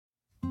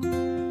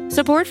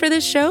Support for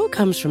this show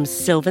comes from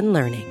Sylvan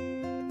Learning.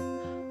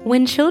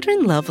 When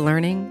children love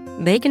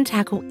learning, they can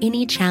tackle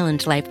any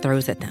challenge life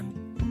throws at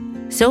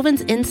them.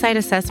 Sylvan's Insight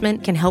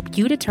Assessment can help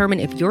you determine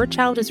if your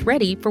child is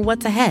ready for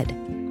what's ahead.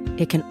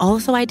 It can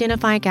also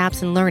identify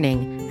gaps in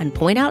learning and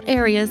point out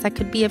areas that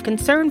could be of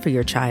concern for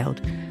your child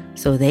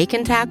so they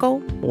can tackle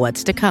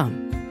what's to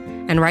come.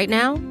 And right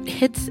now,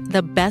 it's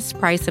the best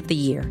price of the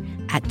year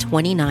at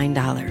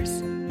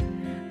 $29.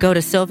 Go to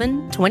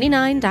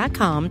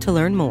sylvan29.com to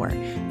learn more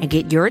and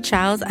get your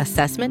child's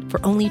assessment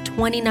for only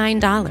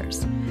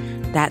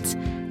 $29. That's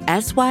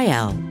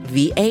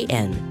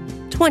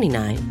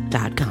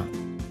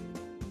SYLVAN29.com.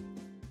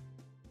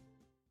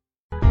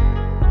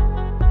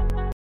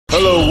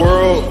 Hello,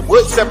 world.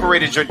 What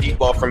separated your deep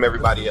ball from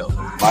everybody else?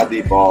 My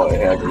deep ball, it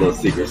has a little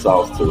secret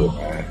sauce to it,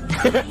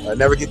 man.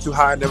 Never get too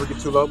high, never get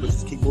too low, but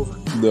just keep moving.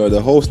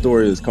 The whole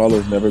story is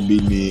Carlos never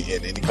beat me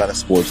in any kind of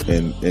sports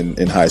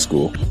in high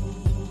school.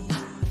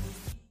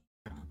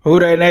 Who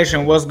Dey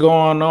Nation, what's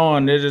going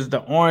on? It is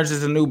the Orange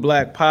is the New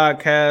Black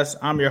podcast.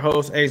 I'm your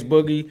host, Ace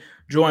Boogie,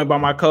 joined by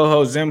my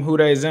co-host, Zim. Who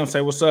Dey Zim, say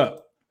what's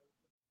up.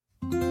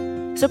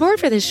 Support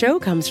for this show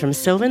comes from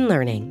Sylvan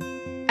Learning.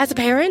 As a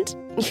parent,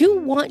 you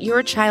want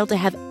your child to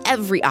have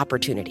every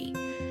opportunity,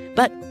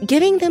 but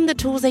giving them the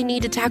tools they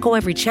need to tackle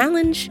every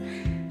challenge,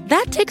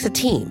 that takes a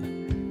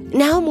team.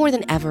 Now more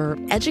than ever,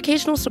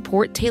 educational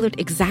support tailored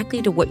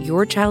exactly to what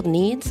your child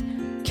needs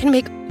can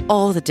make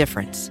all the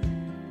difference.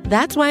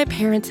 That's why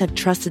parents have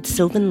trusted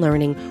Sylvan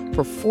Learning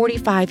for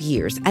 45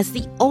 years as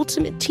the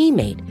ultimate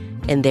teammate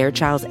in their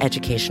child's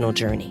educational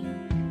journey,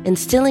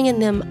 instilling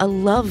in them a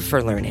love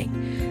for learning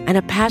and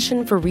a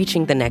passion for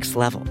reaching the next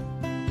level.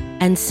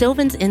 And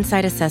Sylvan's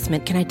Insight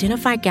Assessment can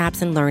identify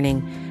gaps in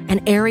learning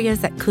and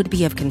areas that could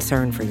be of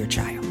concern for your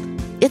child.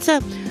 It's a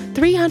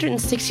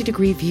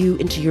 360-degree view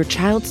into your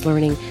child's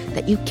learning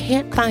that you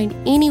can't find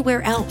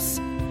anywhere else,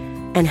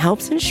 and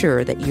helps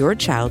ensure that your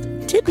child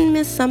didn't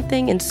miss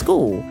something in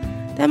school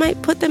that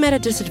might put them at a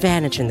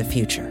disadvantage in the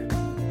future.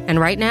 And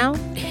right now,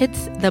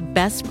 it's the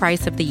best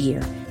price of the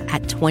year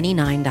at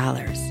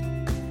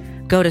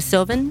 $29. Go to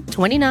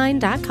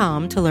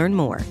sylvan29.com to learn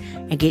more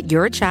and get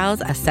your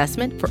child's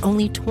assessment for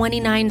only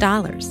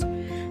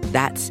 $29.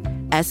 That's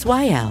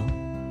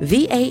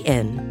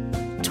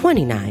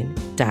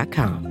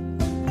SYLVAN29.com.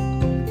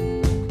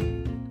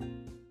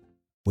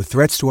 With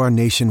threats to our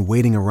nation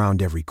waiting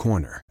around every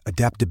corner,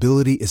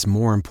 adaptability is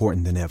more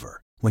important than ever.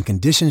 When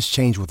conditions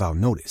change without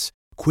notice,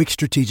 quick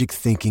strategic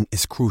thinking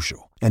is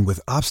crucial. And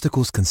with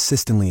obstacles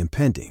consistently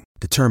impending,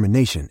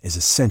 determination is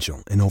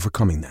essential in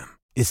overcoming them.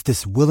 It's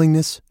this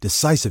willingness,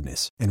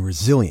 decisiveness, and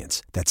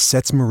resilience that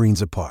sets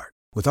Marines apart.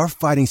 With our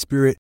fighting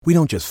spirit, we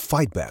don't just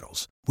fight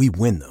battles, we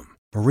win them.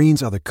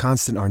 Marines are the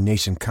constant our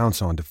nation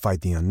counts on to fight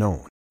the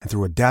unknown. And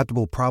through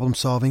adaptable problem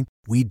solving,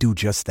 we do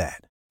just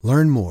that.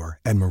 Learn more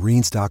at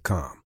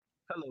marines.com.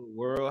 Hello,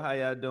 world. How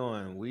y'all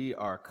doing? We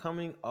are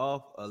coming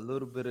off a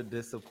little bit of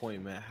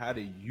disappointment. How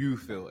do you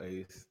feel,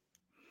 Ace?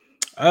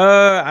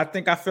 I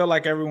think I feel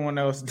like everyone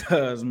else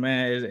does,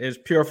 man. It's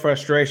pure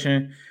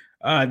frustration.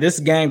 This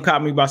game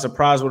caught me by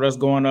surprise with us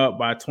going up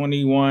by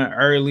 21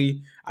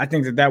 early. I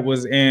think that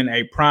was in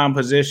a prime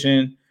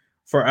position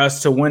for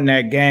us to win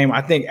that game.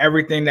 I think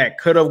everything that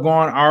could have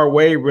gone our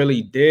way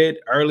really did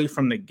early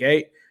from the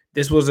gate.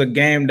 This was a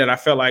game that I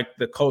felt like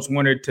the Colts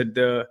wanted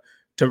to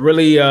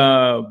really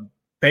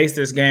base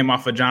this game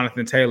off of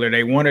Jonathan Taylor.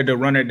 They wanted to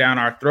run it down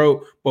our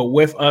throat, but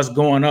with us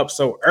going up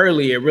so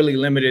early, it really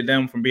limited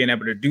them from being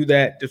able to do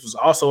that. This was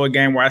also a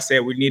game where I said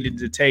we needed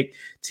to take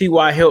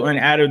T.Y. Hilton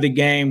out of the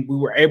game. We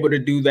were able to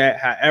do that.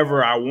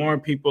 However, I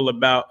warned people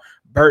about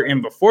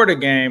Burton before the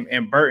game,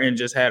 and Burton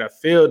just had a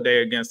field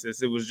day against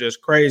us. It was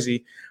just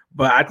crazy.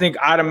 But I think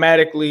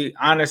automatically,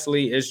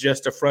 honestly, it's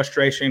just a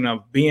frustration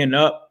of being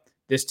up,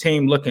 this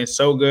team looking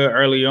so good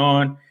early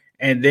on,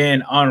 and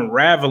then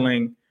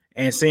unraveling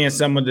and seeing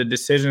some of the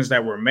decisions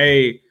that were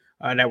made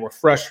that were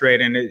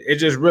frustrating. It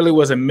just really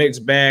was a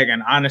mixed bag.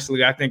 And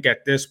honestly, I think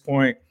at this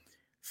point,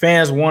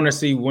 fans want to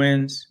see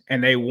wins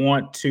and they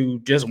want to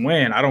just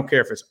win. I don't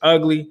care if it's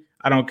ugly.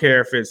 I don't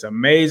care if it's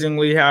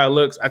amazingly how it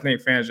looks. I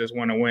think fans just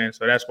want to win.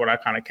 So that's what I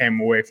kind of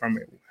came away from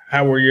it.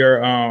 How were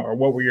your or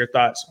what were your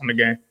thoughts on the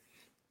game?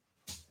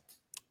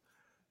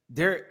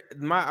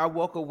 I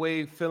walk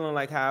away feeling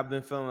like how I've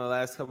been feeling the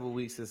last couple of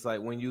weeks. It's like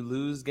when you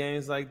lose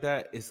games like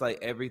that, it's like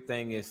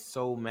everything is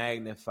so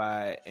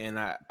magnified. And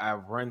I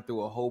run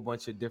through a whole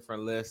bunch of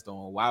different lists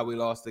on why we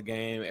lost the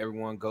game.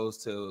 Everyone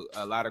goes to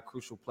a lot of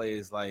crucial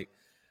plays like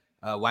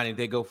why didn't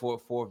they go for a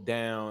fourth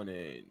down?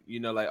 And,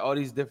 like all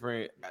these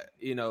different,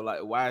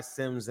 like why is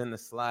Sims in the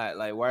slot?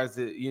 Like, why is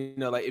it,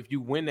 like if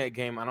you win that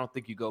game, I don't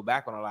think you go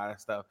back on a lot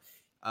of stuff.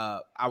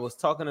 I was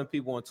talking to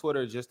people on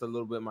Twitter just a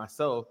little bit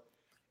myself.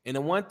 And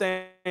the one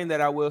thing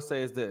that I will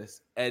say is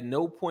this. At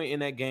no point in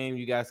that game,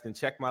 you guys can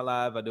check my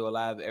live. I do a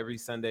live every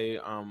Sunday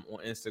on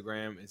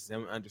Instagram. It's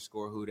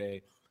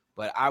 @Zim_Houday.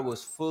 But I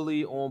was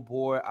fully on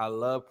board. I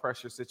love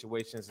pressure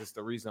situations. It's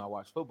the reason I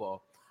watch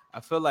football.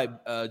 I feel like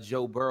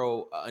Joe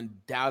Burrow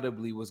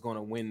undoubtedly was going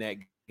to win that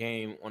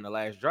game on the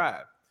last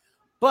drive.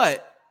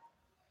 But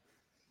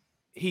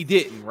he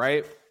didn't,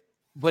 right?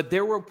 But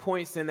there were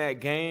points in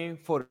that game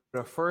for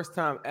the first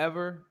time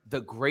ever,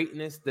 the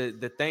greatness,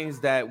 the things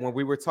that when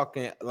we were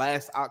talking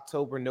last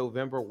October,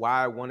 November,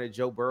 why I wanted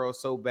Joe Burrow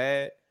so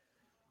bad,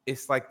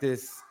 it's like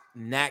this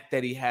knack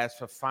that he has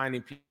for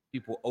finding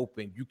people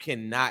open. You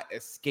cannot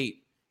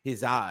escape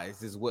his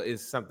eyes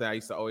is something I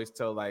used to always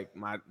tell like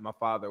my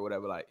father or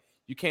whatever. Like,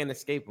 you can't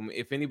escape him.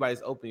 If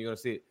anybody's open, you're gonna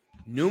see it.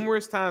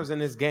 Numerous times in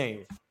this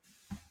game,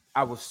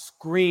 I was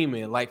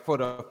screaming like for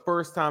the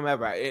first time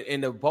ever.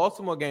 In the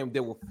Baltimore game, they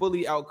were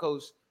fully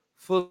outcoached,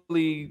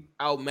 fully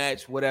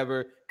outmatched,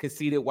 whatever,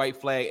 conceded, white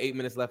flag, 8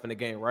 minutes left in the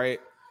game, right?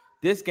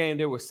 This game,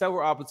 there were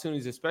several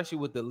opportunities, especially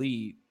with the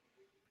lead,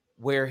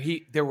 where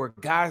there were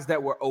guys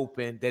that were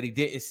open that he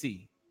didn't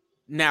see.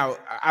 Now,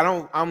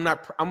 I'm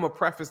gonna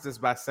preface this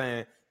by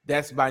saying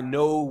that's by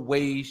no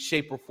way,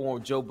 shape, or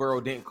form Joe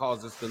Burrow didn't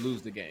cause us to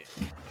lose the game.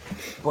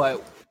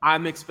 But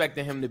I'm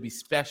expecting him to be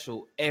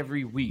special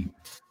every week.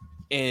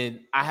 And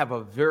I have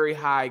a very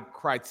high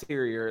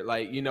criteria.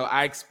 Like, you know,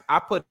 I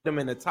put him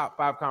in the top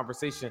 5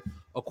 conversation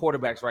of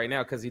quarterbacks right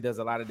now because he does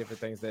a lot of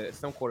different things that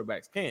some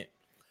quarterbacks can't.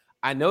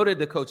 I know that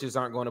the coaches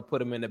aren't going to put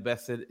him in the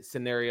best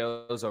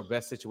scenarios or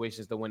best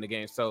situations to win the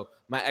game. So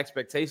my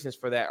expectations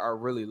for that are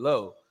really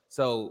low.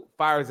 So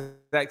fire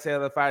Zach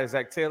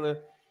Taylor.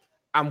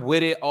 I'm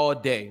with it all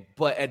day.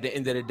 But at the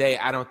end of the day,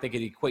 I don't think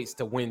it equates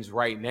to wins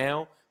right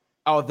now.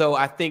 Although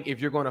I think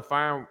if you're going to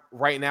fire him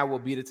right now will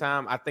be the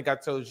time. I think I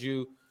told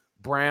you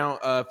Brown,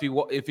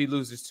 if he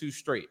loses 2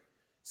 straight.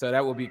 So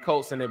that would be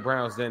Colts and then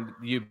Browns, then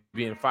you'd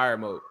be in fire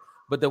mode.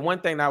 But the one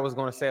thing that I was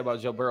going to say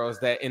about Joe Burrow is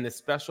that in the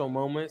special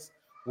moments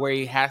where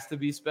he has to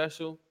be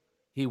special,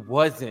 he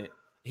wasn't.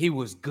 He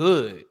was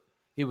good.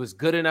 He was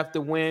good enough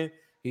to win.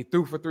 He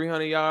threw for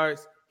 300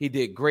 yards. He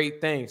did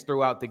great things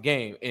throughout the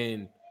game.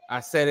 And I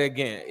said it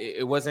again,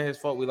 it wasn't his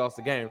fault we lost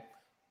the game.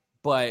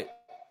 But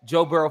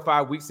Joe Burrow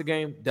 5 weeks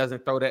ago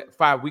doesn't throw that.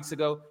 5 weeks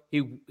ago,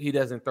 he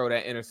doesn't throw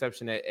that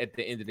interception at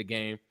the end of the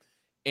game.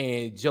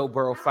 And Joe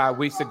Burrow 5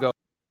 weeks ago,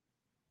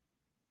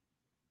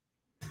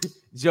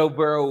 Joe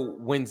Burrow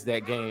wins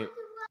that game.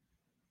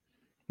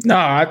 No,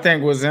 I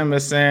think what Zim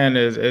is saying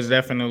is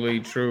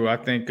definitely true. I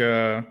think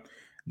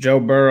Joe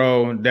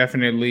Burrow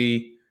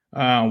definitely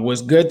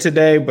was good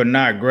today, but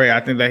not great.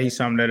 I think that he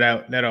summed that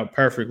up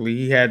perfectly.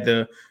 He had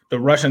the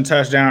rushing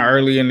touchdown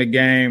early in the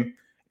game,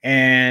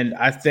 and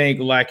I think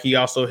like he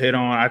also hit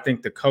on, I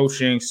think the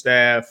coaching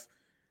staff,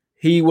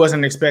 he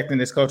wasn't expecting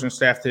this coaching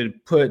staff to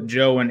put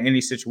Joe in any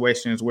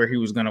situations where he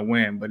was going to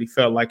win, but he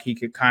felt like he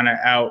could kind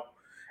of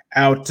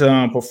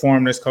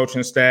outperform this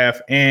coaching staff.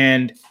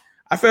 And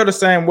I feel the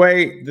same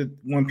way.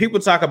 When people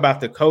talk about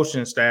the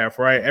coaching staff,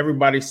 right,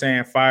 everybody's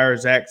saying fire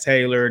Zach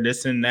Taylor,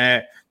 this and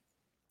that.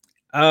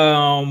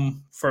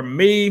 For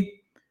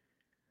me,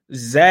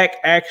 Zach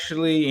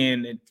actually,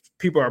 and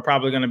people are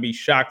probably going to be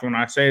shocked when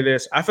I say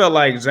this, I felt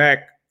like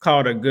Zach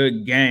called a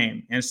good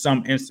game in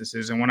some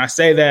instances. And when I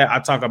say that, I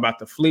talk about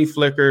the flea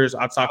flickers.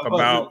 I talk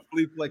about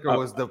flea flicker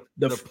was the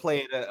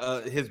play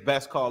that his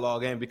best call all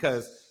game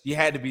because you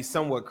had to be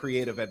somewhat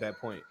creative at that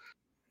point.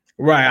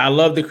 Right. I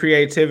love the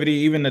creativity,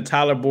 even the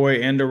Tyler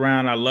Boyd end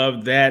around. I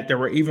love that. There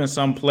were even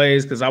some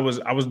plays because I was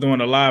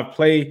doing a live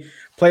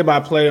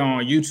play-by-play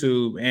on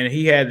YouTube, and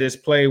he had this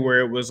play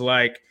where it was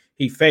like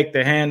he faked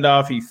the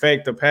handoff, he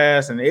faked the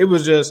pass, and it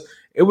was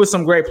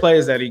some great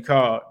plays that he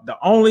called. The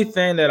only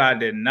thing that I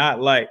did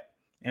not like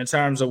in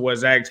terms of what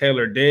Zach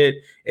Taylor did,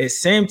 it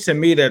seemed to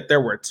me that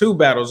there were 2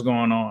 battles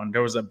going on.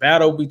 There was a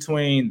battle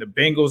between the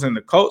Bengals and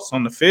the Colts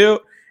on the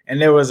field,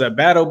 and there was a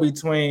battle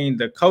between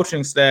the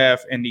coaching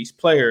staff and these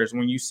players.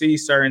 When you see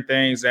certain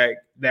things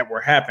that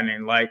were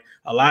happening, like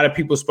a lot of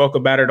people spoke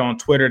about it on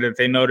Twitter that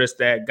they noticed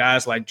that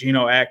guys like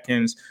Geno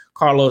Atkins,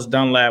 Carlos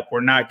Dunlap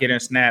were not getting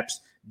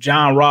snaps.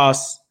 John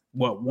Ross,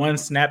 1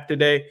 snap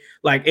today?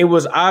 Like, it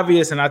was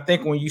obvious. And I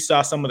think when you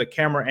saw some of the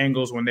camera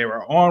angles when they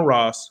were on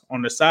Ross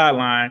on the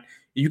sideline,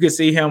 you could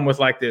see him with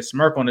like this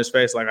smirk on his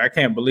face. Like, I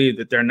can't believe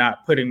that they're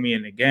not putting me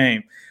in the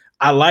game.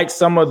 I like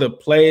some of the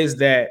plays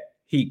that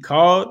he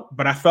called,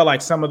 but I felt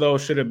like some of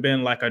those should have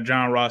been like a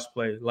John Ross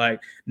play.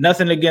 Like,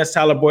 nothing against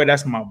Tyler Boyd.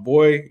 That's my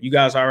boy. You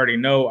guys already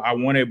know I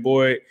wanted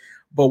Boyd.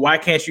 But why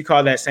can't you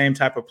call that same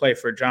type of play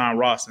for John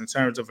Ross in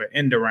terms of an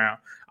end around?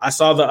 I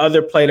saw the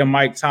other play to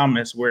Mike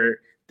Thomas where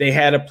they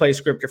had a play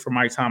scripted for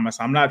Mike Thomas.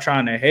 I'm not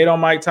trying to hate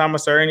on Mike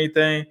Thomas or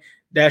anything.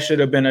 That should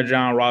have been a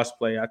John Ross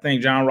play. I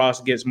think John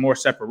Ross gets more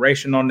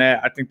separation on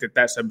that. I think that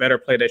that's a better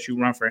play that you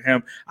run for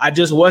him. I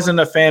just wasn't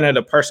a fan of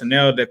the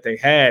personnel that they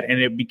had, and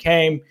it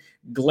became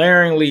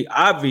glaringly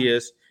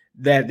obvious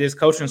that this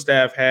coaching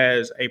staff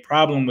has a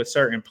problem with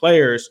certain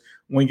players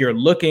when you're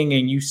looking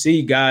and you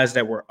see guys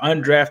that were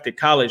undrafted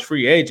college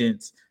free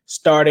agents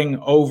starting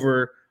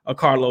over a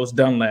Carlos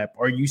Dunlap,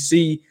 or you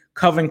see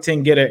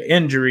Covington get an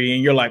injury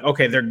and you're like,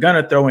 okay, they're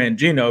going to throw in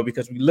Geno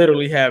because we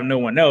literally have no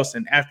one else.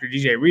 And after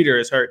DJ Reader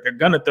is hurt, they're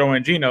going to throw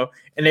in Geno,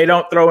 and they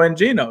don't throw in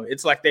Geno.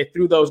 It's like they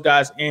threw those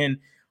guys in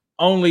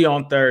only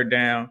on 3rd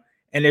down.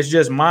 And it's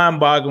just mind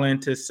boggling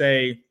to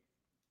say,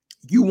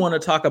 you want to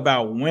talk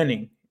about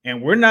winning.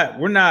 And we're not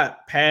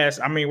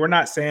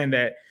saying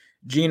that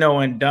Geno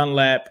and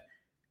Dunlap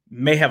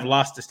may have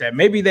lost the step.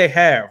 Maybe they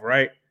have,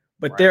 right?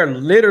 But they're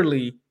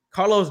literally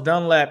Carlos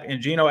Dunlap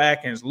and Geno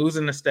Atkins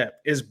losing the step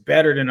is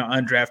better than an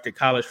undrafted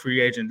college free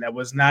agent that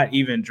was not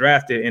even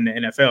drafted in the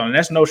NFL. And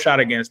that's no shot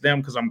against them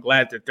because I'm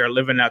glad that they're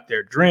living out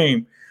their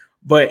dream.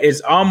 But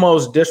it's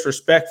almost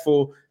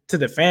disrespectful to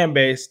the fan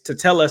base to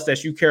tell us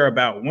that you care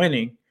about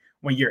winning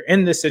when you're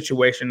in this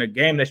situation, a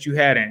game that you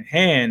had in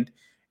hand.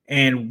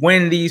 And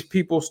when these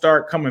people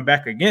start coming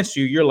back against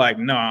you, you're like,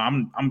 no,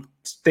 I'm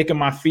sticking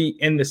my feet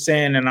in the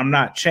sand and I'm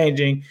not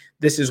changing.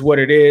 This is what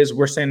it is.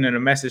 We're sending a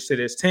message to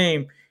this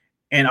team.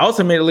 And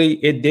ultimately,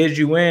 it did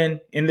you in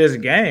this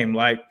game.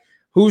 Like,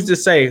 who's to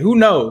say? Who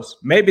knows?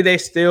 Maybe they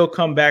still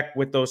come back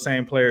with those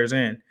same players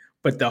in.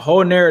 But the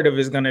whole narrative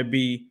is going to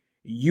be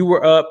you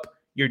were up,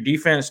 your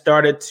defense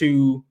started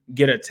to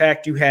get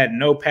attacked, you had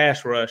no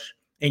pass rush,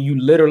 and you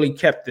literally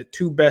kept the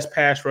two best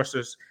pass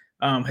rushers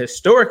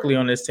historically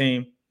on this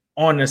team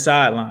on the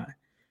sideline.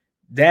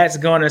 That's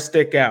going to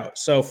stick out.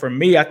 So for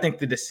me, I think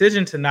the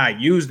decision to not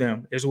use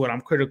them is what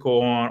I'm critical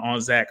on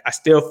Zach. I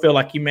still feel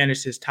like he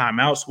managed his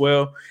timeouts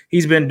well.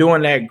 He's been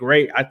doing that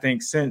great, I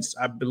think, since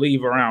I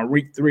believe around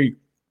week 3.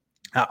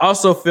 I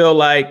also feel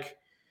like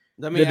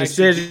the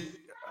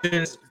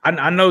decisions.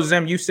 I know,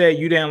 Zim, you said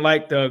you didn't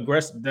like you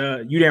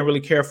didn't really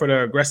care for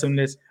the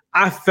aggressiveness.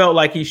 I felt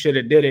like he should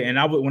have did it. And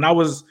when I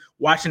was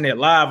watching it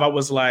live, I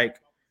was like,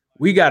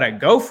 we got to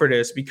go for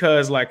this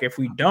because, like, if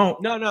we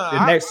don't,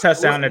 the next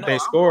touchdown that they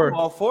score. I'm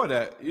all for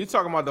that. You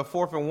talking about the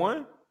 4th and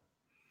 1?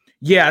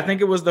 Yeah, I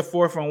think it was the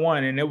 4th and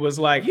 1. And it was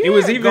like, it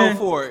was even. Go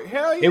for it.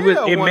 Hell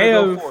yeah.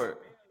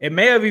 It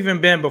may have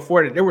even been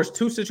before that. There was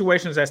 2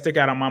 situations that stick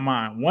out on my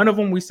mind. One of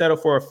them, we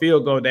settled for a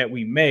field goal that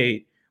we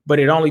made, but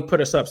it only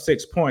put us up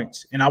 6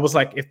 points. And I was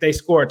like, if they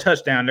score a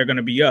touchdown, they're going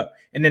to be up.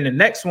 And then the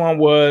next one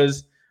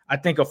was, I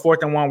think, a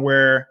 4th and 1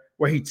 where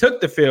he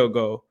took the field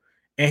goal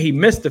and he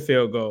missed the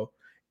field goal.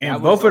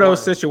 And both of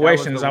those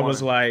situations, I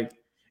was like,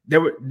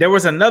 there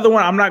was another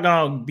one. I'm not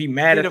gonna be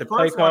mad at the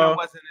play call. I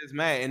wasn't as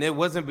mad, and it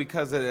wasn't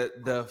because of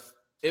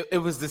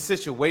it was the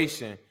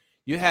situation.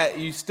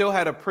 You still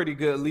had a pretty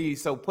good lead,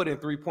 so putting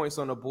 3 points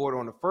on the board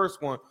on the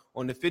first one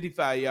on the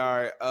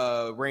 55-yard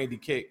Randy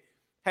kick.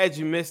 Had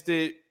you missed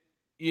it,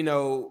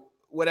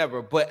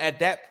 whatever. But at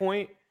that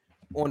point,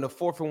 on the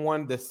 4th and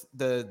 1,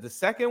 the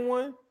second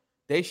one,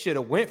 they should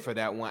have went for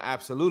that one.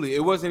 Absolutely,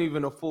 it wasn't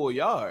even a full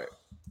yard.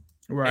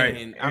 Right.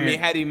 And I mean,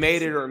 had he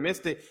made it or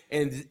missed it,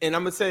 and I'm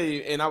gonna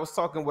say, and I was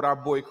talking with our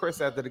boy Chris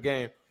after the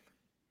game.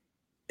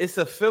 It's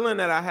a feeling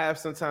that I have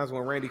sometimes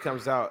when Randy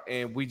comes out,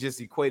 and we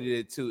just equated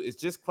it to it's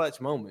just clutch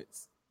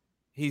moments.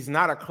 He's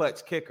not a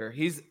clutch kicker.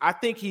 I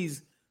think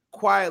he's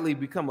quietly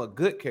become a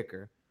good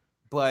kicker,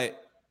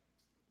 but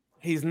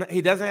he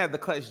doesn't have the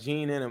clutch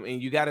gene in him,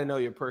 and you got to know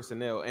your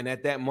personnel. And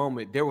at that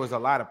moment, there was a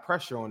lot of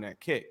pressure on that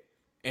kick,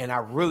 and I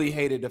really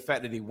hated the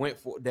fact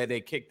that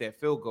they kicked that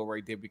field goal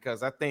right there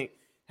because I think.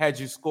 Had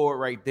you scored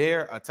right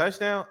there, a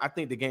touchdown, I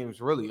think the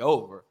game's really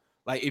over.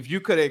 Like, if you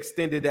could have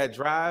extended that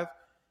drive,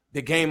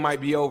 the game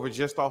might be over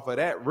just off of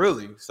that,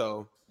 really.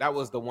 So that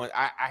was the one.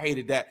 I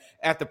hated that.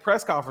 At the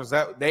press conference,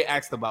 they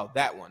asked about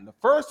that one. The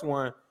first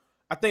one,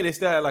 I think they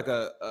still had like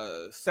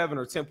a 7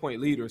 or 10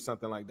 point lead or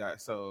something like that.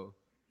 So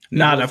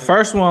the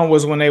first one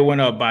was when they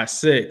went up by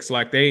 6.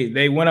 Like,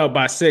 they went up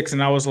by 6,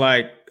 and I was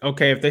like,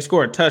 okay, if they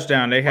score a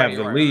touchdown, they have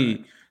the lead.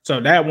 Right. So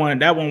that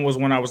one was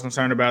one I was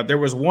concerned about. There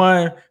was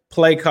one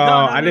play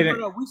call.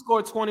 No. We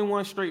scored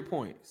 21 straight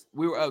points.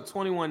 We were up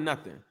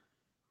 21-0.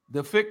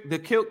 The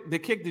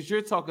kick that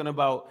you're talking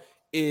about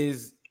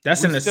is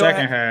that's in the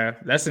second half.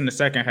 That's in the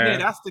second half. Yeah,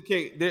 that's the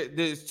kick.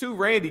 There's 2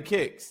 Randy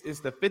kicks. It's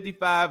the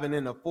 55 and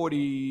then the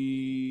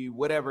 40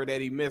 whatever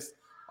that he missed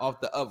off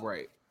the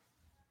upright.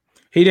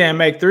 He didn't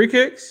make 3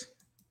 kicks.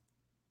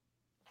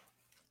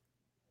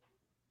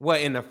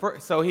 What in the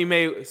first? So he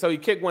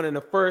kicked one in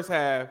the first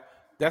half.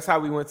 That's how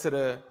we went to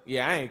the.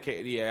 Yeah, I ain't.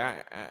 Yeah,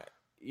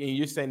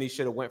 you're saying he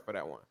should have went for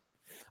that one.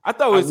 I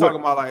thought we were talking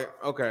about like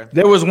okay.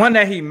 There was one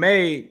that he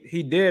made.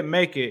 He did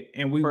make it,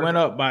 and we went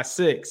up by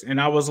 6.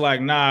 And I was like,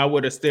 nah, I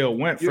would have still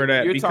went for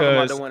that you're because talking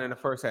about the one in the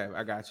first half.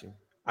 I got you.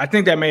 I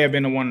think that may have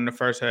been the one in the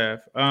first half.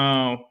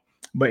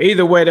 But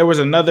either way, there was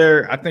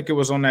another. I think it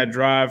was on that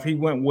drive. He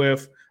went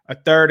with a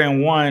 3rd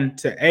and 1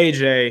 to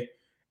AJ,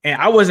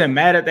 and I wasn't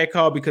mad at that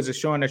call because it's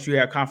showing that you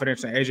have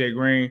confidence in AJ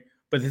Green.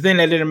 But the thing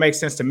that didn't make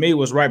sense to me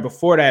was right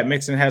before that,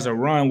 Mixon has a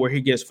run where he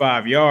gets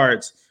 5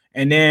 yards.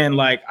 And then,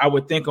 like, I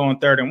would think on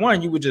 3rd and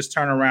 1, you would just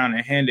turn around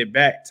and hand it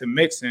back to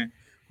Mixon.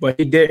 But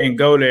he didn't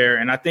go there.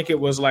 And I think it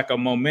was like a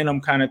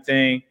momentum kind of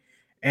thing.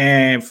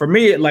 And for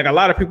me, like, a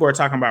lot of people are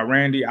talking about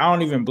Randy. I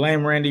don't even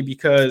blame Randy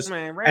because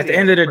at the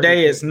end of the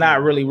day, it's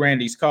not really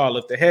Randy's call.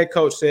 If the head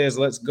coach says,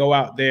 let's go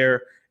out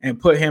there and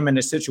put him in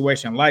a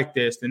situation like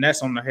this, then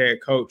that's on the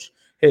head coach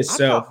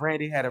himself. I thought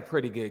Randy had a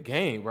pretty good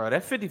game, bro.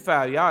 That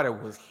 55-yarder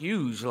was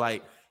huge.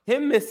 Like,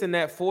 him missing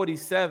that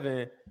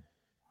 47,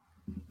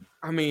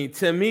 I mean,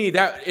 to me,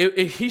 that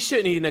he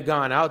shouldn't even have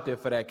gone out there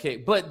for that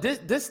kick. But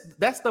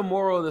that's the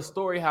moral of the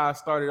story, how I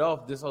started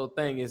off this whole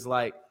thing is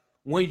like,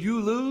 when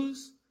you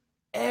lose,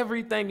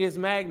 everything is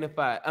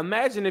magnified.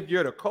 Imagine if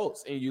you're the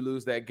Colts and you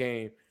lose that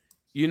game.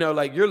 You know,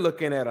 like you're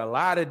looking at a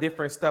lot of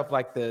different stuff,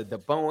 like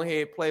the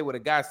bonehead play where the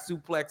guy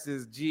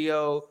suplexes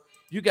Gio.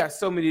 You got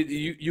so many.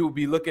 You will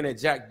be looking at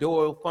Jack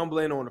Doyle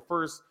fumbling on the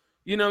first.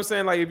 You know what I'm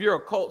saying? Like if you're a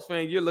Colts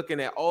fan, you're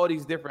looking at all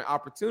these different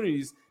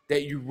opportunities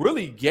that you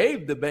really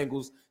gave the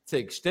Bengals to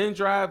extend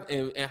drive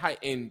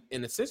and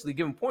essentially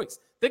give them points.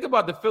 Think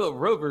about the Phillip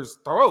Rivers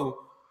throw.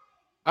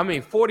 I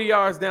mean, 40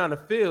 yards down the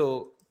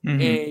field,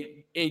 and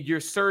you're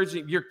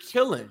surging, you're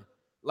killing.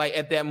 Like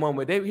at that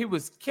moment, he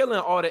was killing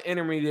all the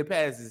intermediate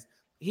passes.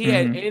 He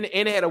had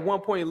and had a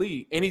 1-point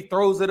lead, and he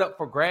throws it up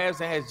for grabs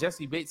and has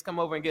Jesse Bates come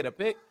over and get a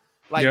pick.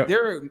 Like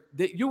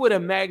you would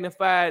have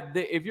magnified.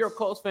 If you're a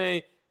Colts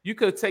fan, you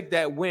could take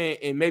that win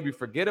and maybe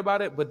forget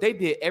about it. But they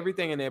did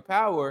everything in their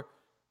power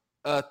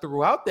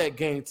throughout that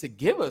game to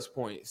give us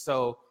points.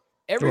 So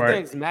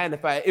everything's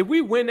magnified. If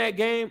we win that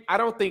game, I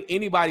don't think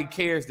anybody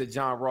cares that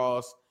John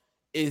Ross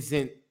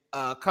isn't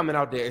coming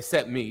out there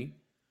except me.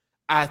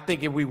 I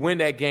think if we win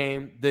that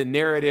game, the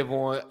narrative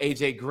on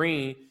AJ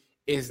Green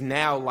is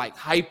now like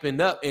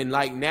hyping up, and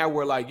like now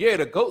we're like, yeah,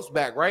 the GOAT's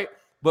back, right?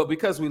 But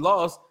because we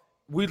lost,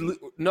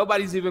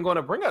 nobody's even going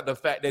to bring up the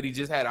fact that he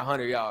just had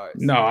 100 yards.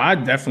 No, I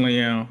definitely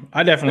am.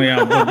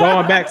 But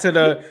going back to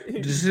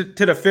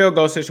the field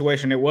goal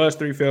situation, it was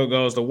 3 field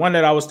goals. The one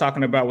that I was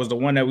talking about was the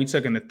one that we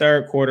took in the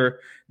third quarter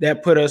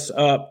that put us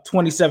up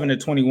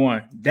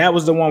 27-21. That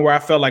was the one where I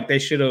felt like they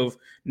should have.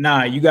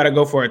 You got to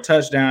go for a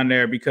touchdown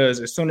there, because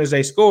as soon as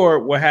they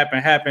scored, what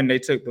happened. They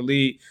took the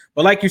lead.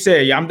 But like you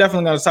said, I'm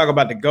definitely going to talk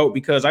about the GOAT,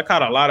 because I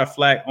caught a lot of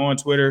flack on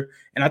Twitter,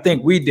 and I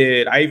think we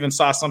did. I even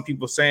saw some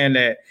people saying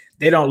that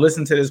they don't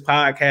listen to this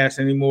podcast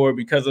anymore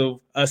because of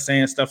us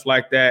saying stuff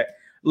like that.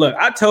 Look,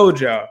 I told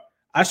y'all,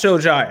 I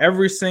showed y'all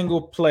every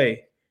single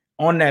play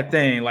on that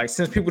thing. Like,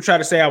 since people try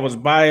to say I was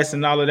biased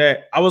and all of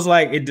that, I was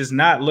like, it does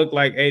not look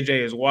like AJ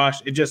is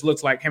washed. It just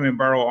looks like him and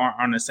Burrow aren't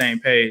on the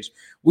same page.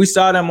 We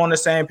saw them on the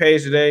same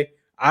page today.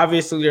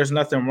 Obviously, there's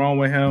nothing wrong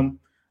with him.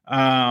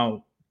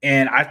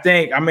 And I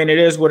think, it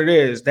is what it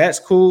is. That's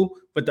cool.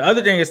 But the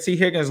other thing is T.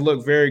 Higgins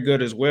looked very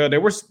good as well.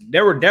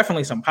 There were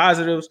definitely some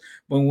positives,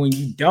 but when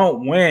you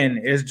don't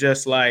win, it's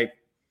just like,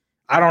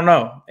 I don't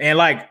know. And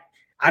like,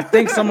 I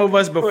think some of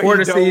us before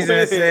the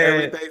season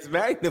said everything's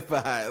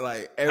magnified,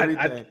 like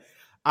everything.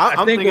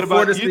 I'm thinking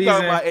about the season.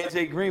 Talking about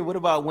AJ Green. What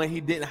about when he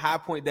didn't high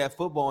point that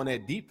football on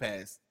that deep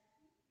pass?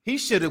 He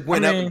should have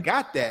went up and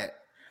got that.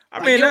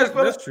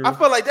 That's true. I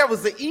felt like that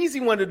was the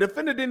easy one. The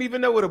defender didn't even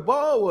know where the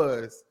ball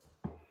was.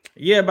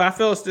 Yeah, but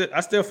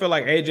I still feel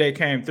like AJ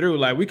came through.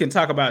 Like, we can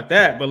talk about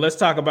that, but let's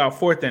talk about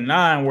 4th and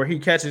 9 where he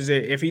catches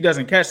it. If he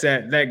doesn't catch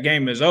that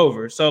game is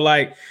over. So,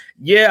 like,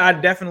 yeah, I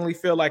definitely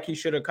feel like he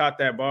should have caught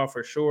that ball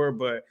for sure.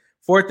 But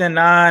 4th and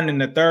 9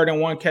 and the 3rd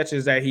and 1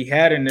 catches that he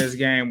had in this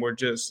game were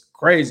just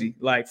crazy.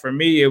 Like, for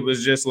me, it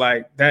was just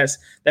like that's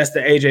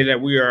the AJ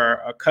that we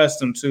are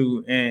accustomed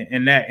to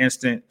in that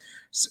instant.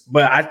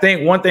 But I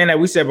think one thing that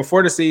we said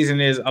before the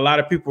season is a lot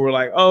of people were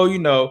like, oh,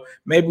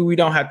 maybe we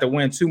don't have to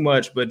win too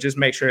much, but just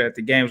make sure that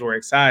the games were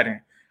exciting.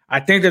 I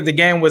think that the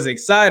game was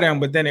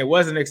exciting, but then it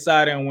wasn't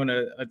exciting when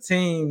a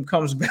team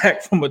comes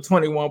back from a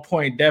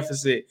 21-point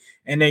deficit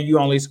and then you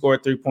only score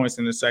 3 points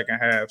in the second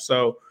half.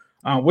 So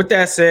with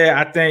that said,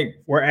 I think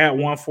we're at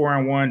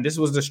 1-4-1. This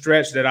was the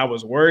stretch that I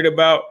was worried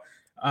about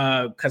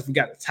because we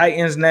got the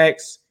Titans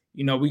next.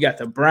 We got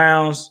the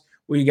Browns.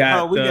 We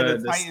got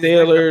the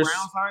Steelers. The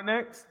Browns are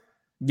next?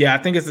 Yeah, I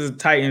think it's the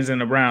Titans and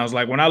the Browns.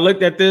 Like, when I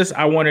looked at this,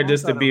 I wanted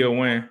this to be a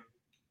win.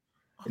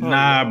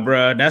 Nah,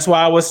 bro. That's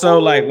why I was so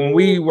like, when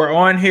we were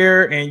on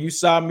here and you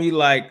saw me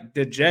like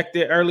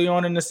dejected early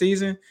on in the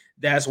season,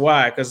 that's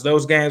why. Because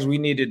those games we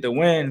needed to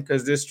win,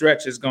 because this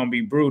stretch is going to be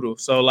brutal.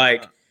 So,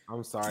 like,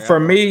 I'm sorry. For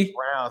me,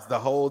 Browns, the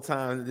whole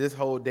time, this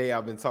whole day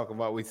I've been talking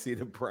about, we see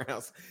the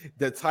Browns.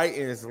 The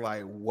Titans,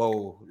 like,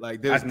 whoa.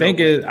 Like, I think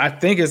it's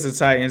the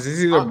Titans.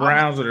 It's either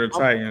Browns or the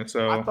Titans.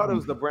 So I thought it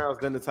was the Browns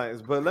then the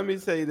Titans. But let me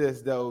say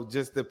this, though,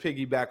 just to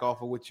piggyback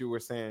off of what you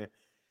were saying.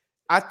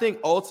 I think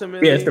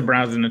ultimately, it's the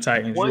Browns and the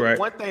Titans. You're right.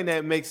 One thing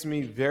that makes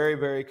me very,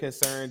 very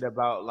concerned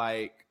about,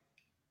 like,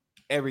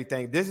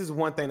 everything. This is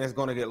one thing that's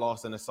going to get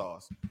lost in the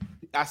sauce.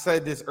 I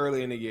said this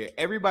early in the year.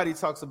 Everybody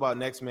talks about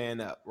next man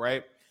up,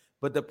 right?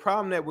 But the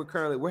problem that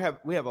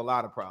we have a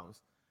lot of problems.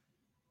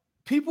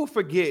 People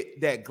forget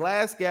that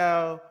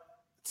Glasgow,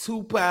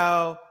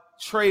 Tupou,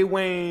 Trey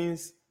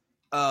Waynes,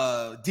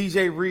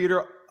 DJ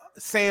Reader,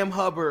 Sam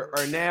Hubbard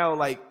are now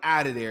like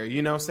out of there.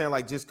 You know what I'm saying?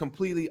 Like, just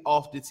completely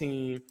off the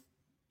team.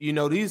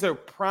 These are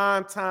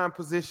prime time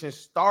position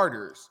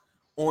starters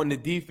on the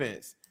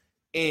defense.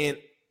 And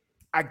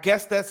I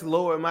guess that's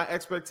lowering my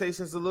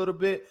expectations a little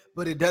bit,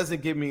 but it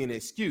doesn't give me an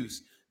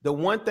excuse. The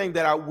one thing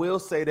that I will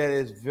say that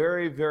is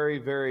very, very,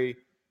 very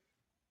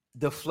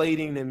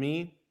deflating to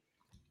me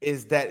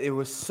is that it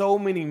was so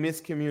many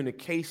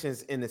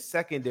miscommunications in the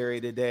secondary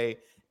today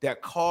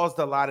that caused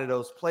a lot of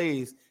those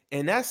plays.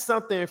 And that's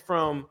something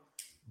from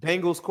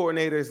Bengals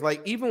coordinators.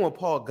 Like, even when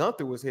Paul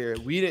Gunther was here,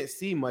 we didn't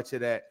see much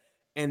of that.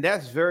 And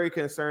that's very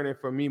concerning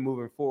for me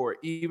moving forward.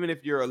 Even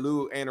if you're a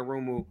Lou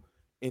Anarumo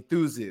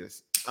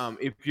enthusiast.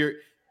 If you're,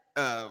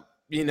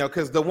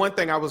 because the one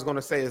thing I was going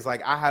to say is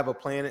like I have a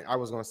plan. I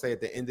was going to say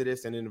at the end of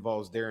this, and it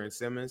involves Darren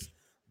Simmons,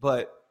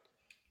 but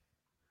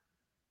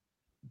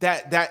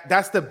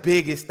that's the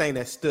biggest thing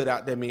that stood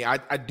out to me.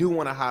 I do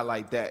want to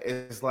highlight that.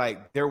 It's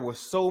like there were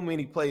so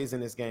many plays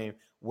in this game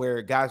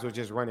where guys were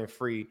just running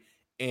free,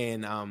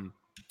 and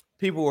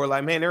people were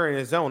like, "Man, they're in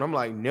the zone." I'm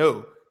like,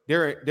 "No,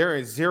 they're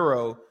in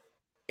zero."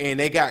 And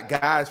they got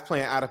guys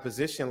playing out of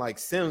position like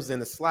Sims in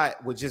the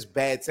slot with just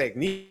bad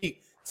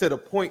technique to the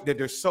point that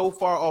they're so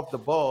far off the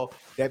ball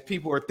that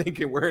people are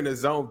thinking we're in a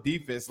zone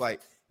defense. Like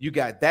you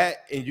got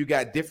that, and you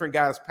got different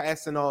guys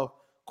passing off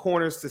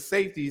corners to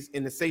safeties,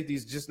 and the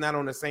safeties just not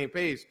on the same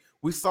page.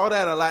 We saw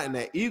that a lot in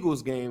that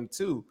Eagles game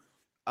too,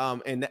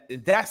 and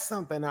that's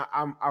something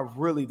I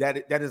really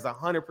that is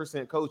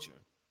 100% coaching.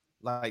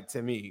 Like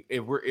to me,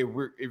 if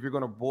you're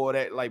gonna boil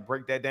that, like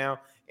break that down,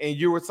 and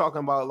you were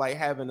talking about like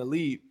having a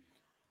lead.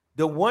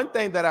 The one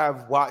thing that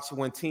I've watched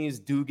when teams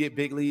do get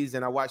big leads,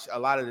 and I watch a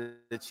lot of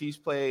the Chiefs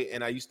play,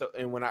 and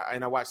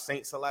I watch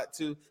Saints a lot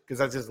too,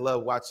 because I just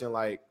love watching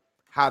like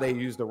how they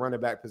use the running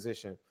back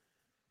position.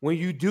 When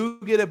you do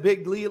get a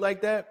big lead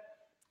like that,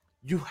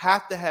 you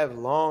have to have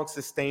long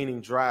sustaining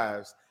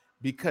drives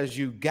because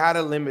you got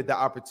to limit the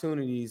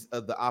opportunities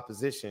of the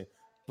opposition.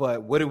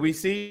 But what did we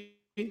see?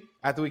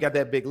 After we got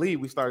that big lead,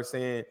 we started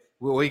saying,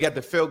 well, we got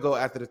the field goal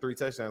after the 3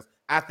 touchdowns.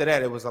 After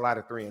that, it was a lot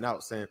of 3 and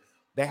outs. And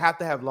they have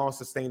to have long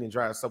sustaining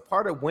drives. So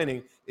part of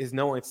winning is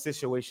knowing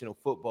situational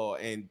football,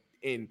 and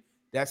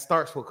that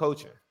starts with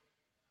coaching.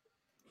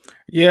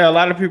 Yeah, a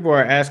lot of people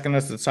are asking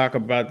us to talk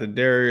about the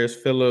Darius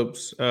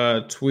Phillips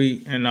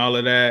tweet and all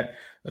of that,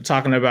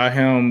 talking about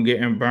him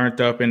getting burnt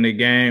up in the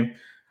game.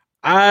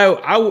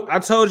 I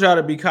told y'all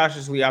to be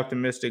cautiously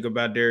optimistic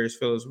about Darius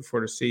Phillips before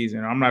the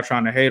season. I'm not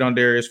trying to hate on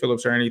Darius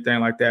Phillips or anything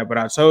like that, but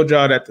I told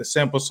y'all that the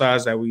sample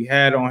size that we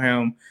had on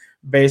him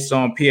based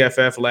on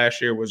PFF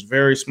last year was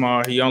very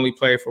small. He only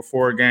played for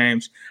 4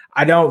 games.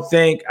 I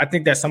think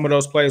that some of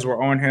those plays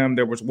were on him.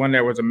 There was one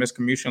that was a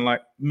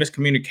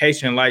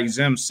miscommunication, like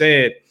Zim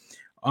said,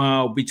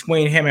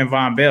 between him and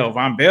Von Bell.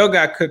 Von Bell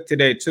got cooked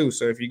today too.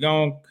 So if you're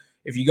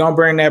gonna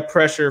bring that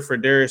pressure for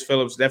Darius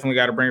Phillips, definitely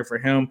got to bring it for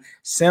him.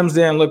 Sims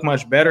didn't look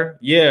much better.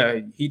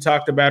 Yeah, he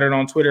talked about it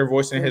on Twitter,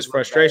 voicing his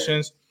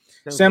frustrations.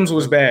 Sims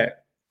was bad.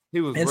 He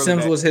was, and really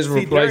Sims bad. was his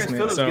replacement.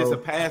 Phillips so gets a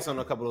pass on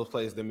a couple of those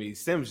plays to me.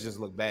 Sims just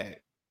looked bad.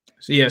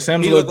 So yeah,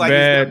 Sims looked like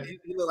bad.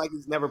 He looked like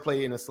he's never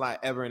played in a slot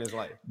ever in his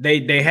life.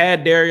 They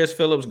had Darius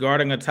Phillips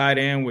guarding a tight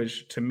end,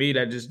 which to me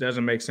that just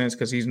doesn't make sense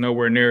because he's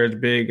nowhere near as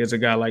big as a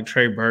guy like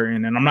Trey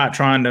Burton. And I'm not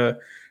trying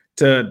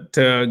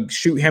to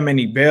shoot him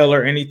any bail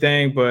or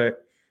anything, but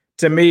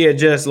to me, it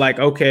just like,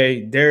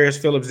 okay, Darius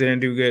Phillips didn't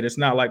do good. It's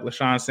not like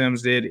LaShawn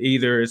Sims did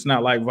either. It's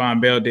not like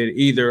Von Bell did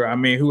either. I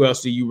mean, who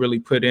else do you really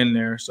put in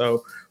there?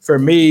 So for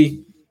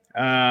me,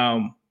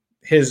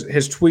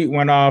 his tweet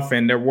went off,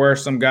 and there were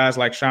some guys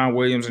like Sean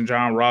Williams and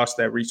John Ross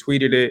that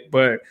retweeted it.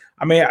 But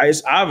I mean,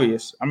 it's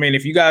obvious. I mean,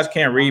 if you guys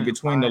can't read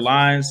between the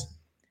lines,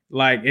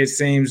 like it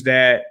seems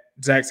that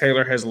Zach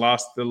Taylor has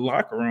lost the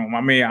locker room.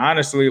 I mean,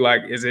 honestly,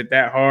 like, is it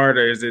that hard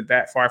or is it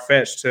that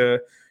far-fetched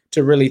to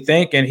really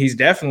think? And he's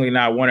definitely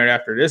not won it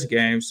after this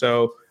game.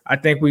 So I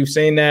think we've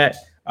seen that.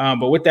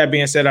 But with that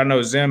being said, I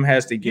know Zim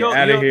has to get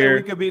out of here.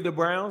 Think we could beat the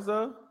Browns,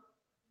 though?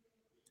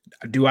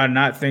 Do I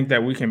not think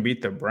that we can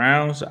beat the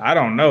Browns? I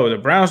don't know. The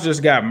Browns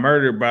just got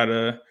murdered by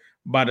the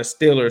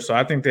Steelers. So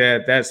I think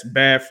that's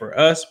bad for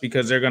us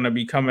because they're going to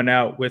be coming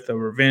out with a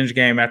revenge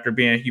game after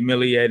being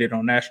humiliated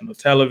on national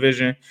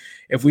television.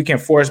 If we can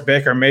force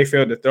Baker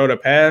Mayfield to throw the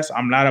pass,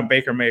 I'm not a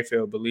Baker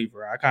Mayfield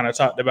believer. I kind of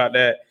talked about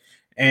that.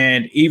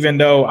 And even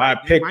though I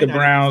picked the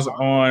Browns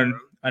on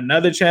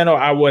another channel,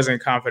 I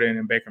wasn't confident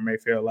in Baker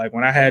Mayfield. Like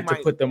when I had to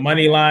put the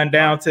money line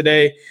down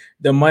today,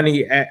 the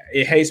money,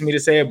 it hates me to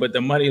say it, but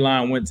the money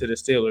line went to the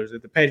Steelers.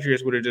 If the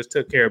Patriots would have just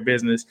took care of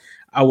business,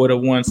 I would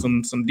have won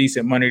some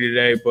decent money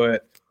today.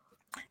 But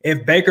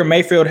if Baker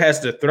Mayfield has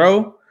to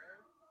throw,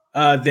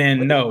 then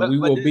we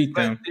will beat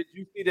them. Did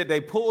you see that they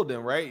pulled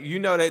them, right? You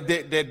know that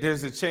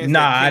there's a chance.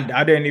 Nah,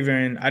 I didn't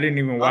even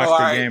watch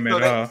the game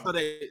at all. So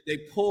they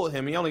pulled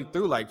him. He only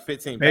threw like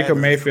 15 Baker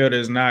passes. Mayfield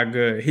is not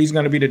good. He's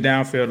going to be the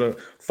downfield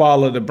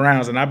fall of the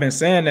Browns, and I've been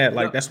saying that.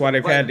 Like that's why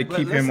they've had to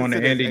keep him on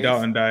the Andy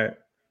Dalton diet.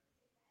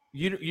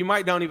 You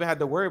might don't even have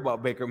to worry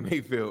about Baker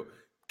Mayfield.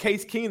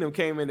 Case Keenum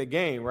came in the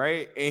game,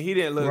 right? And he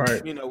didn't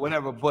look,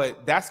 whatever.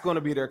 But that's going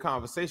to be their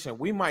conversation.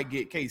 We might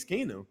get Case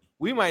Keenum.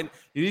 We might.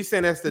 You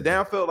saying that's the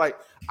downfield? Like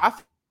I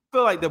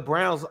feel like the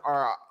Browns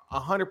are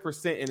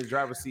 100% in the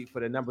driver's seat for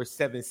the number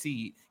 7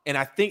 seed, and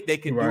I think they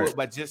can do it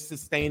by just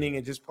sustaining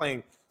and just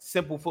playing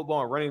simple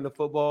football and running the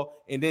football.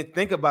 And then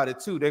think about it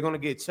too; they're going to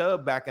get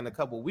Chubb back in a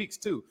couple of weeks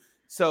too.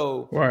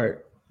 So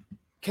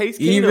Case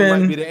Keenum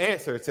might be the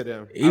answer to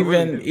them.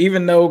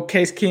 Even though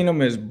Case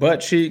Keenum is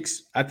butt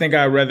cheeks, I think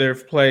I'd rather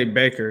play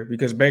Baker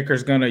because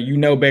Baker's gonna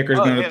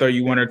throw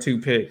you 1 or 2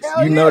 picks.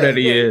 That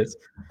he is.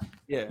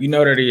 Yeah, you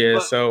know that he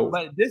is.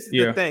 But this is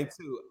the thing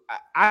too.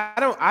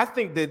 I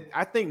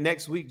think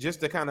next week,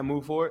 just to kind of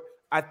move forward,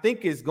 I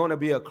think it's going to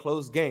be a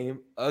close game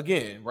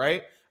again,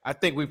 right? I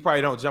think we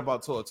probably don't jump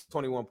out to a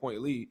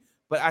 21-point lead,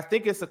 but I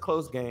think it's a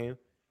close game,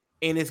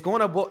 and it's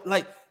going to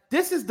like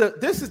this is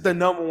the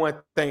number one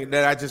thing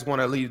that I just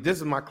want to leave. This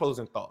is my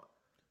closing thought.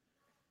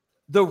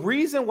 The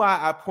reason why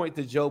I point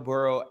to Joe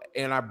Burrow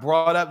and I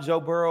brought up Joe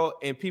Burrow,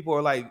 and people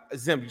are like,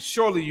 Zim,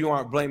 surely you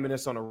aren't blaming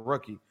this on a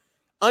rookie.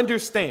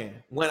 Understand,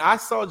 when I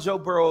saw Joe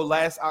Burrow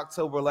last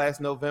October, last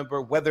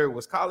November, whether it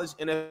was college,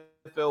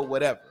 NFL,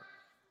 whatever,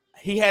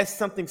 he has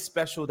something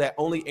special that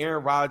only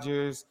Aaron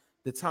Rodgers,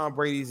 the Tom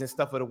Brady's and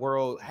stuff of the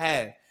world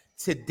had.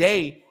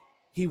 Today,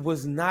 he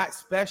was not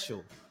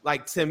special.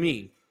 Like, to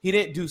me, he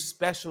didn't do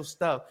special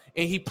stuff,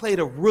 and he played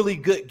a really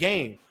good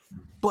game.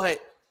 But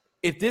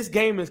if this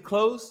game is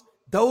close,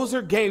 those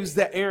are games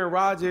that Aaron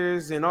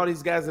Rodgers and all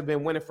these guys have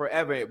been winning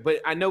forever.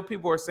 But I know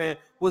people are saying,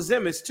 well,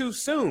 Zim, it's too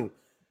soon.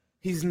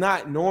 He's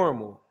not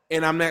normal,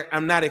 and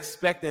I'm not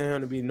expecting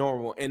him to be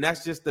normal. And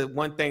that's just the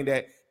one thing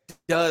that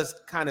does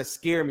kind of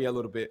scare me a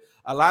little bit.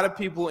 A lot of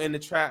people in the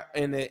chat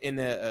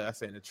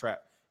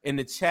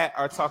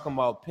are talking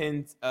about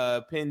Penny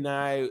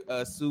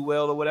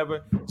Sewell or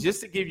whatever.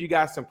 Just to give you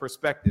guys some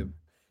perspective,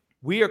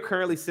 we are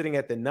currently sitting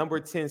at the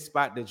number 10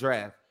 spot to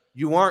draft.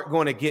 You aren't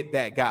going to get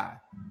that guy.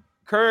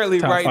 Currently,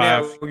 Top right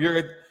 5.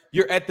 now,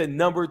 you're at the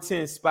number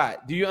 10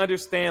 spot. Do you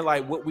understand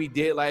like what we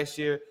did last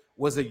year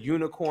was a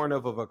unicorn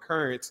of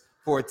occurrence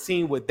for a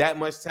team with that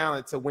much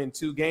talent to win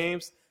 2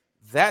 games?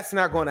 That's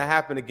not going to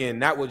happen again,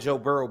 not with Joe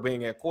Burrow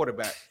being at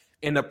quarterback.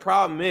 And the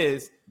problem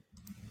is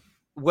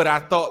what I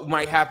thought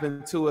might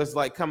happen to us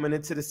like coming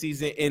into the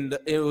season, and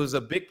it was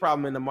a big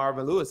problem in the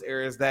Marvin Lewis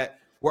era, is that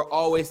we're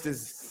always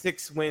this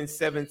 6-win,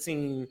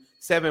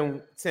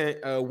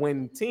 7-10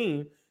 win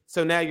team.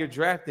 So now you're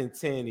drafting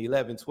 10,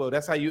 11, 12.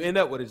 That's how you end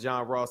up with a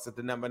John Ross at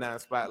the number 9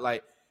 spot.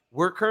 Like,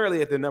 we're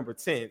currently at the number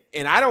 10.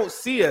 And I don't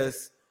see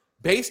us,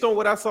 based on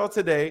what I saw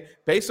today,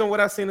 based on what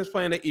I've seen us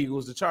playing the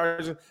Eagles, the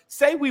Chargers,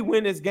 say we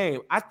win this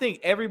game. I think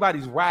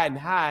everybody's riding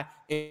high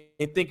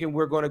and thinking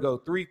we're going to go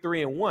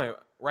 3-1,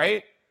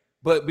 right?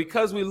 But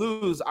because we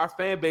lose, our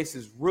fan base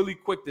is really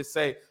quick to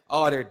say,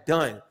 oh, they're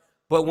done.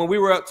 But when we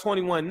were up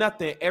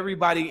 21-0,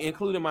 everybody,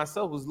 including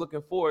myself, was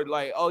looking forward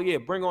like, oh, yeah,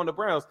 bring on the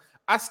Browns.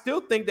 I still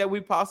think that we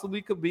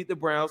possibly could beat the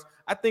Browns.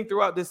 I think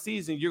throughout this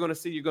season, you're going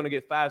to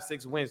get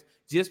 5-6 wins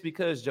just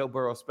because Joe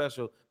Burrow's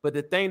special. But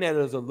the thing that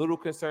is a little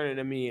concerning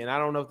to me, and I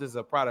don't know if this is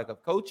a product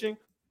of coaching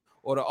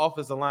or the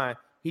offensive line,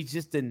 he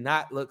just did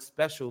not look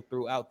special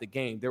throughout the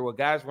game. There were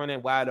guys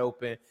running wide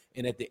open,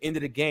 and at the end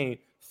of the game,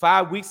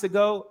 5 weeks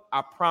ago,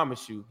 I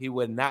promise you, he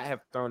would not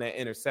have thrown that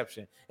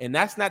interception. And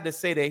that's not to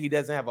say that he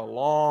doesn't have a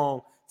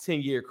long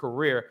 10-year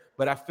career,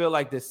 but I feel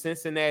like the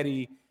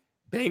Cincinnati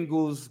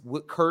Bengals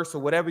curse or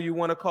whatever you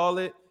want to call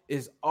it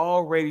is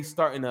already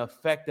starting to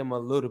affect him a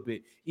little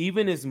bit.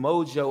 Even his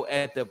mojo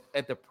at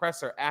the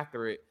presser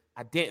after it,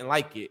 I didn't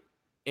like it.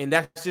 And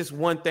that's just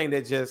one thing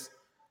that just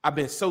I've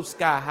been so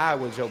sky high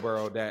with Joe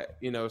Burrow that,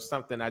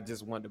 something I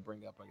just wanted to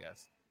bring up, I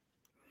guess.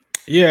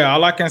 Yeah,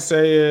 all I can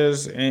say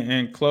is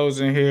in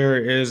closing here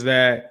is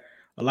that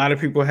a lot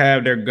of people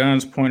have their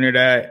guns pointed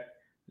at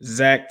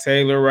Zach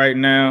Taylor right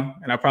now.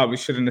 And I probably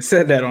shouldn't have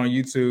said that on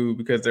YouTube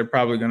because they're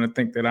probably going to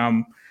think that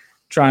I'm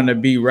trying to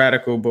be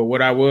radical. But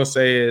what I will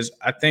say is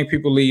I think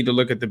people need to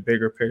look at the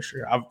bigger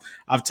picture.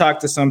 I've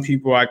talked to some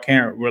people. I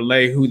can't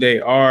relay who they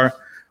are,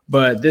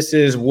 but this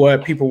is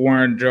what people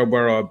warned Joe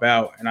Burrow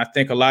about. And I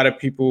think a lot of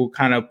people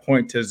kind of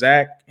point to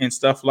Zach and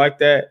stuff like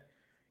that.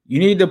 You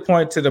need to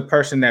point to the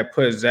person that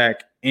put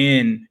Zach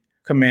in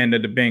command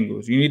of the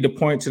Bengals. You need to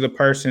point to the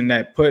person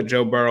that put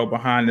Joe Burrow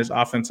behind this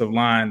offensive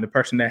line, the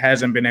person that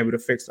hasn't been able to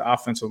fix the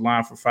offensive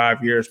line for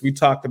 5 years. We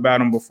talked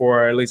about him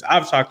before, or at least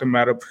I've talked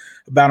about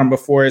him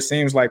before. It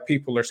seems like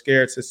people are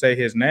scared to say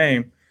his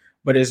name,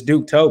 but it's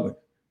Duke Tobin.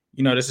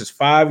 This is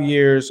 5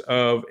 years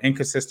of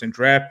inconsistent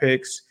draft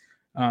picks,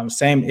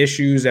 same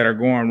issues that are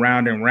going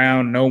round and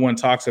round. No one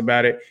talks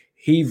about it.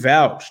 He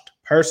vouched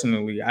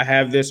personally. I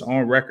have this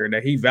on record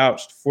that he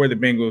vouched for the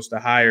Bengals to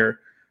hire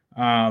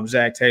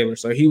Zach Taylor.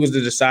 So he was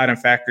the deciding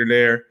factor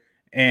there.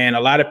 And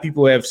a lot of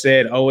people have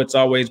said, oh, it's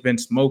always been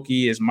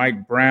Smokey. Is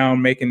Mike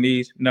Brown making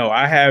these? No,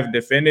 I have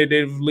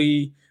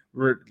definitively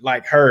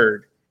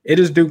heard it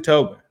is Duke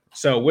Tobin.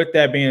 So with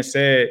that being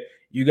said,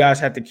 you guys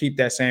have to keep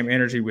that same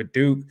energy with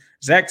Duke.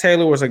 Zach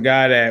Taylor was a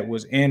guy that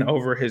was in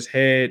over his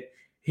head.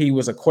 He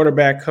was a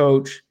quarterback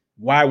coach.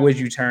 Why would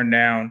you turn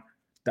down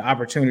the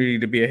opportunity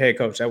to be a head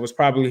coach? That was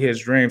probably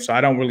his dream. So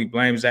I don't really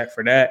blame Zach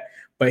for that.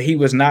 But he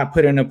was not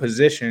put in a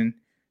position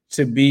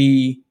to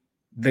be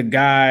the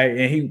guy,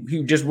 and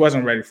he just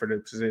wasn't ready for the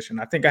position.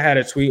 I think I had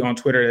a tweet on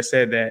Twitter that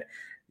said that,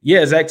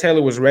 yeah, Zach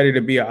Taylor was ready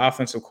to be an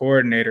offensive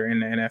coordinator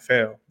in the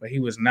NFL, but he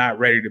was not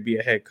ready to be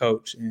a head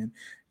coach. And,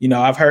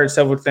 I've heard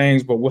several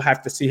things, but we'll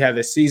have to see how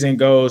the season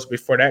goes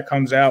before that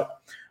comes out.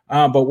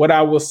 But what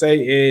I will say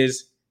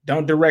is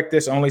don't direct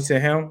this only to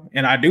him.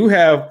 And I do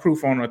have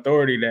proof on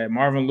authority that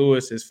Marvin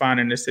Lewis is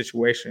finding this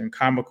situation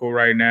comical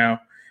right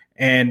now.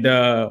 And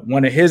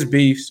one of his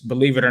beefs,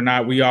 believe it or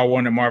not, we all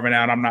wanted Marvin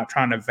out. I'm not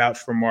trying to vouch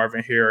for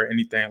Marvin here or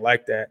anything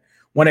like that.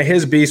 One of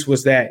his beefs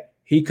was that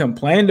he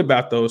complained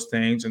about those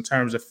things in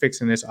terms of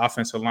fixing this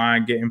offensive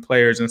line, getting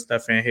players and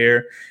stuff in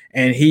here.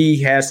 And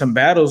he had some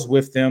battles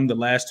with them the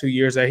last 2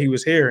 years that he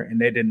was here, and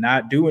they did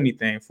not do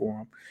anything for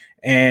him.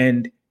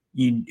 And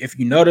if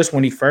you notice,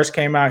 when he first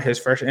came out, his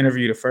first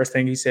interview, the first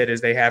thing he said is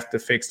they have to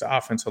fix the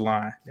offensive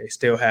line. They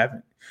still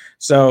haven't.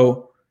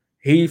 So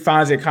he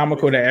finds it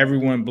comical that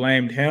everyone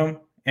blamed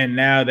him. And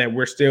now that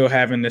we're still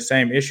having the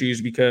same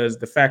issues, because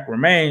the fact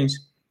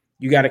remains,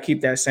 you got to keep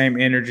that same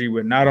energy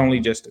with not only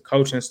just the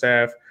coaching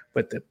staff,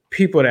 but the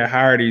people that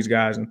hire these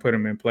guys and put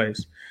them in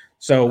place.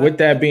 So with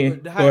that being,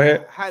 go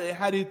ahead.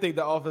 How do you think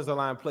the offensive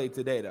line played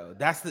today, though?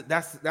 That's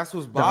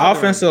what's bothering. The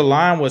offensive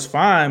line was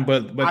fine,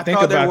 but think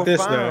about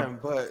this though.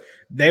 But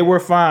they were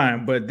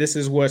fine, but this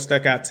is what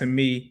stuck out to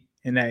me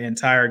in that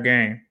entire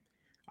game.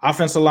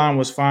 Offensive line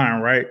was fine,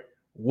 right?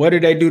 What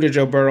did they do to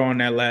Joe Burrow on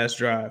that last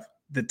drive?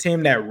 The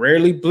team that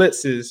rarely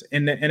blitzes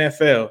in the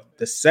NFL,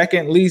 the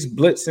second least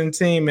blitzing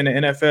team in the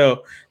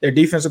NFL, their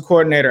defensive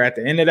coordinator at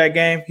the end of that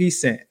game, he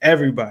sent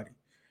everybody.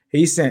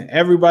 He sent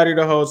everybody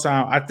the whole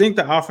time. I think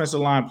the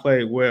offensive line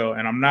played well,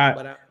 and I'm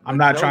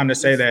not trying to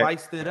say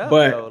that,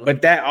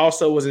 but that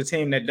also was a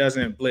team that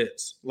doesn't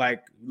blitz.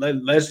 Like,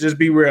 let's just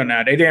be real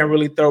now. They didn't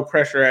really throw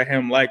pressure at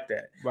him like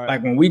that. Right.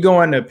 Like when we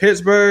go into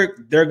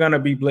Pittsburgh, they're gonna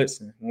be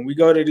blitzing. When we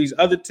go to these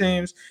other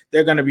teams,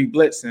 they're gonna be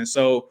blitzing.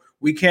 So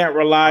we can't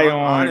rely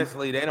on.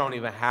 Honestly, they don't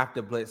even have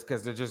to blitz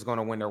because they're just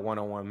gonna win their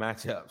one-on-one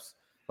matchups.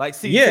 Like,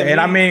 see, yeah,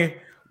 and I mean.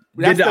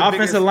 Did the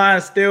offensive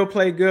line still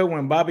play good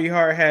when Bobby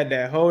Hart had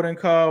that holding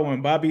call,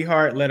 when Bobby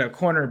Hart let a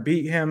corner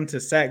beat him to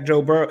sack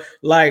Joe Burrow?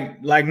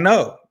 Like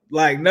no.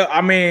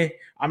 I mean,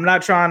 I'm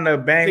not trying to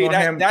bang on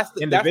him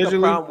individually. That's the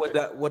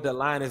problem with the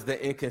line is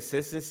the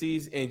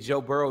inconsistencies, and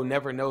Joe Burrow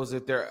never knows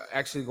if they're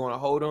actually going to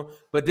hold him.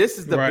 But this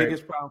is the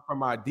biggest problem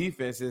from our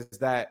defense is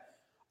that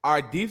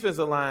our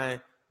defensive line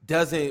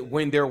doesn't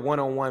win their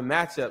one-on-one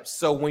matchups.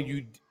 So when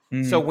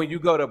you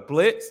go to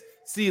blitz,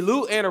 see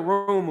Lou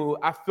Anarumu,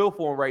 I feel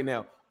for him right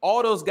now.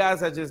 All those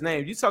guys I just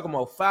named, you talking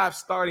about 5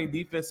 starting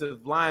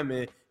defensive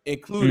linemen,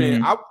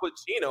 including I would put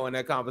Gino in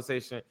that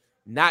conversation,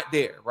 not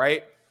there,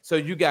 right? So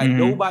you got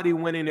nobody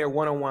winning their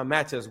one-on-one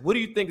matchups. What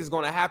do you think is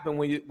going to happen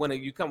when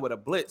you come with a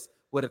blitz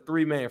with a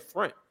 3-man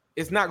front?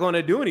 It's not going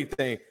to do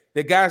anything.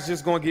 The guy's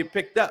just going to get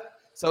picked up.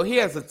 So he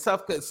has a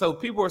tough cut. So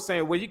people are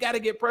saying, well, you got to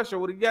get pressure.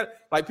 What do you got?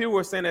 Like people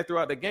were saying that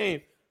throughout the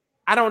game.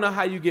 I don't know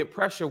how you get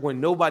pressure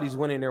when nobody's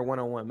winning their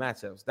one-on-one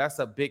matchups. That's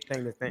a big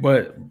thing to think.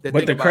 But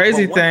the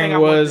crazy thing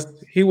was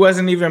he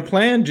wasn't even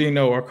playing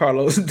Gino or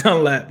Carlos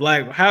Dunlap.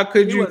 Like, how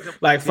could you?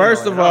 Like,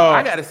 first of all,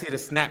 I got to see the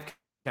snap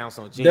counts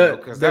on Gino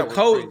because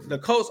the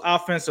Colts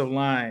offensive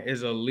line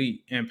is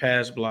elite in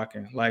pass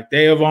blocking. Like,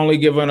 they have only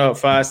given up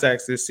 5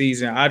 sacks this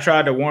season. I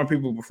tried to warn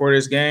people before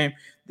this game.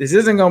 This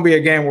isn't going to be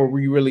a game where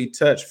we really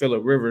touch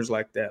Phillip Rivers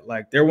like that.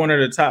 Like, they're one of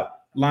the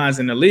top lines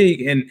in the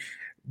league, and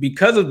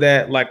because of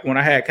that, like when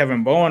I had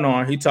Kevin Bowen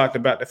on, he talked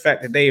about the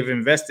fact that they have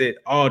invested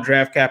all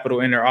draft capital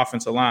in their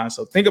offensive line.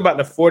 So think about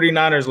the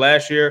 49ers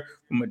last year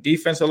from a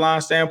defensive line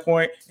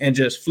standpoint and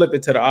just flip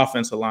it to the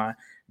offensive line.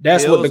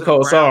 That's what the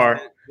Colts are.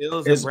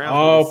 It's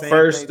all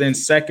first and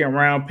second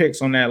round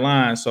picks on that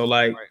line. So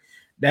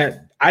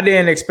that I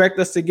didn't expect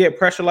us to get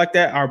pressure like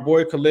that. Our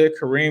boy Khalid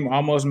Kareem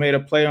almost made a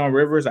play on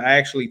Rivers. I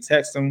actually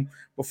texted him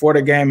before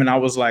the game, and I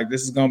was like,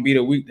 this is going to be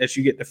the week that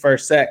you get the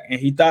first sack. And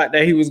he thought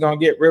that he was going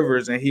to get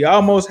Rivers, and he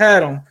almost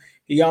had him.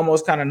 He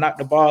almost kind of knocked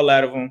the ball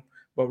out of him,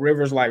 but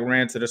Rivers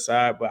ran to the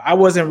side. But I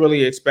wasn't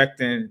really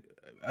expecting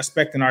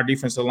our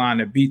defensive line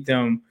to beat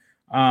them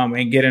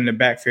and get in the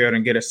backfield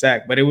and get a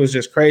sack. But it was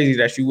just crazy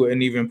that you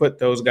wouldn't even put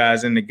those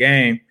guys in the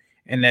game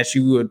and that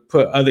you would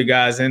put other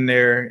guys in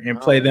there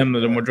and play them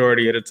the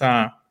majority of the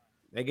time.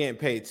 They're getting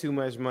paid too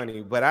much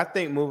money. But I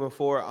think moving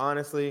forward,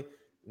 honestly,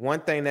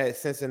 one thing that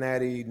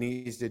Cincinnati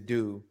needs to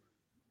do,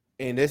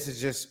 and this is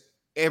just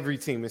every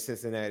team in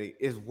Cincinnati,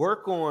 is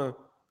work on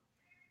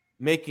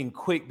making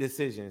quick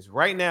decisions.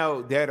 Right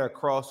now, they're at a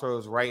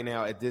crossroads right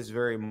now at this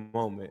very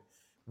moment.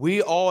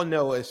 We all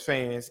know as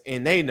fans,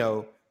 and they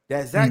know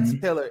that Zach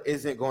Taylor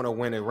isn't going to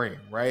win a ring,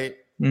 right?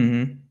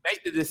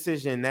 Make the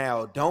decision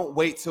now. Don't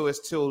wait till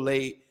it's too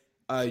late.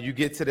 You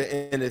get to the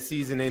end of the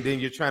season and then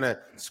you're trying to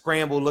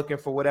scramble looking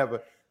for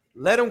whatever.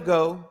 Let him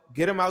go.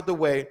 Get him out the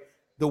way.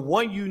 The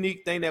one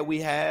unique thing that we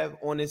have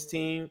on this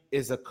team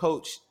is a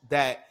coach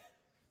that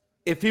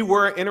if he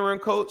were an interim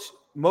coach,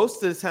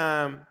 most of the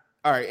time,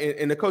 all right,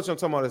 and the coach I'm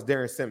talking about is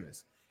Darren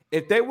Simmons.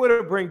 If they were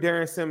to bring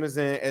Darren Simmons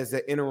in as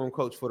an interim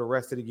coach for the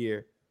rest of the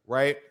year,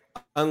 right?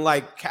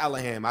 Unlike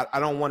Callahan, I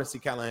don't want to see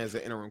Callahan as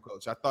an interim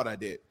coach. I thought I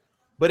did.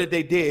 But if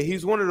they did,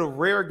 he's one of the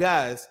rare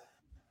guys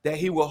that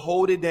he will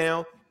hold it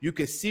down. You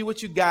can see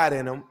what you got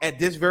in him at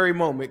this very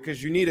moment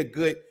because you need a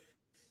good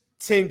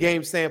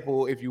 10-game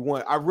sample if you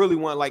want. I really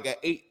want like an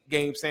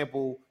 8-game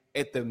sample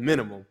at the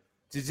minimum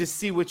to just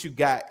see what you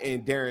got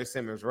in Darren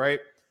Simmons, right?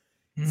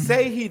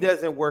 Say he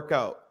doesn't work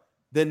out.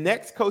 The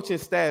next coaching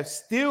staff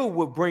still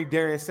would bring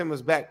Darren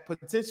Simmons back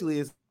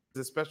potentially as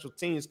a special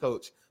teams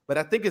coach. But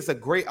I think it's a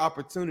great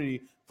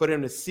opportunity for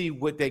them to see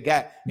what they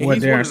got. And what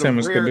Darren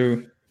Simmons could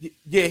do.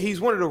 Yeah,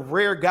 he's one of the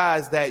rare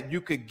guys that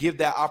you could give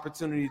that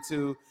opportunity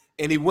to,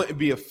 and he wouldn't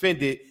be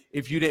offended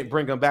if you didn't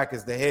bring him back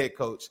as the head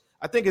coach.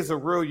 I think it's a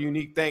real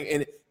unique thing.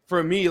 And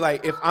for me,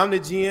 like if I'm the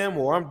GM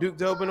or I'm Duke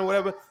Tobin or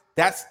whatever,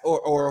 that's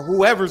or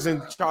whoever's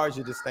in charge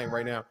of this thing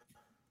right now,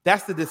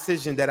 that's the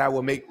decision that I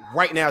will make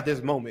right now at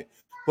this moment.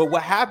 But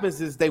what happens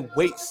is they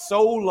wait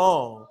so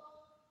long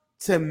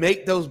to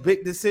make those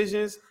big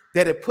decisions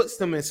that it puts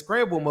them in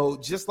scramble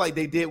mode, just like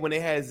they did when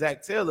they had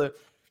Zach Taylor.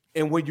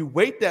 And when you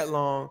wait that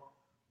long,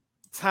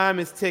 time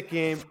is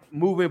ticking,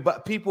 moving,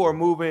 but people are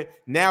moving.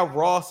 Now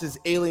Ross is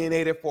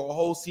alienated for a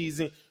whole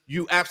season.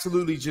 You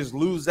absolutely just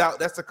lose out.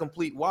 That's a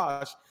complete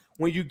wash.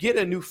 When you get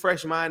a new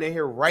fresh mind in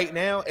here right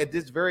now at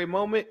this very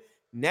moment,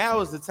 now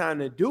is the time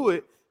to do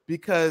it,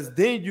 because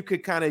then you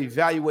could kind of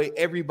evaluate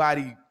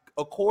everybody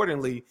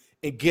accordingly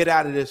and get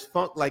out of this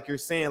funk, like you're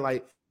saying,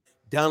 like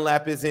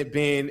Dunlap isn't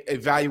being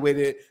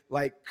evaluated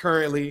like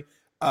currently.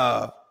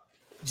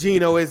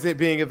 Geno isn't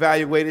being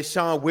evaluated.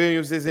 Sean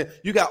Williams isn't.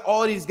 You got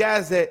all these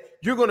guys that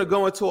you're going to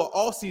go into an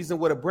all season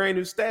with a brand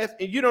new staff,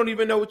 and you don't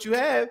even know what you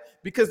have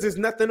because there's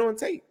nothing on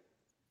tape.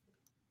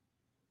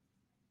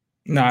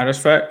 Nah, that's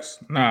facts.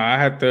 Nah, I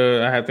have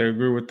to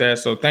agree with that.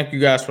 So thank you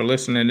guys for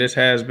listening. This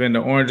has been the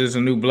Orange is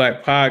the New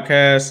Black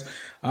podcast.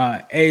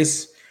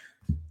 Ace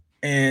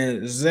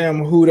and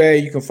Zim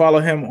Hude. You can follow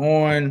him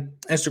on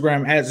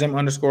Instagram at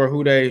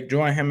Zim_Hude.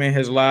 Join him in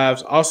his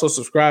lives. Also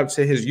subscribe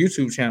to his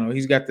YouTube channel.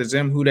 He's got the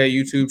Zim Hude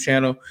YouTube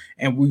channel,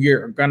 and we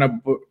are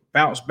gonna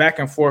bounce back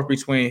and forth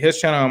between his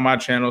channel and my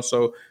channel.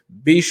 So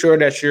be sure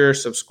that you're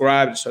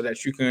subscribed so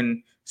that you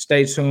can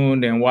stay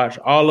tuned and watch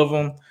all of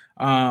them.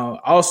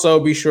 Also,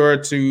 be sure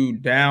to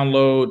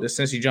download the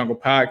Cincy Jungle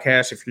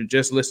podcast. If you're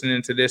just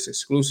listening to this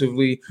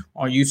exclusively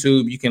on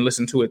YouTube, you can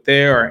listen to it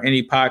there or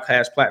any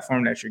podcast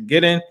platform that you're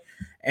getting.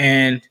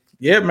 And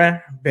yeah,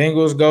 man,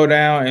 Bengals go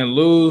down and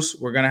lose.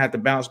 We're going to have to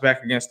bounce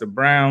back against the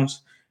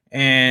Browns,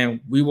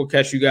 and we will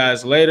catch you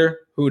guys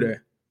later. Who dey?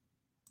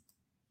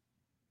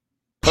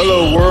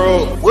 Hello,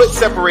 world. What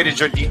separated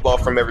your deep ball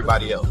from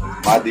everybody else?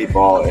 My deep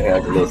ball, it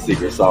has a little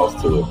secret sauce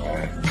to it,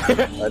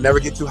 man. Never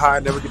get too high,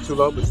 never get too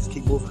low, but just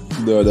keep moving.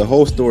 The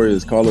whole story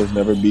is Carlos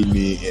never beat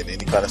me in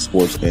any kind of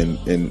sports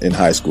in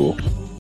high school.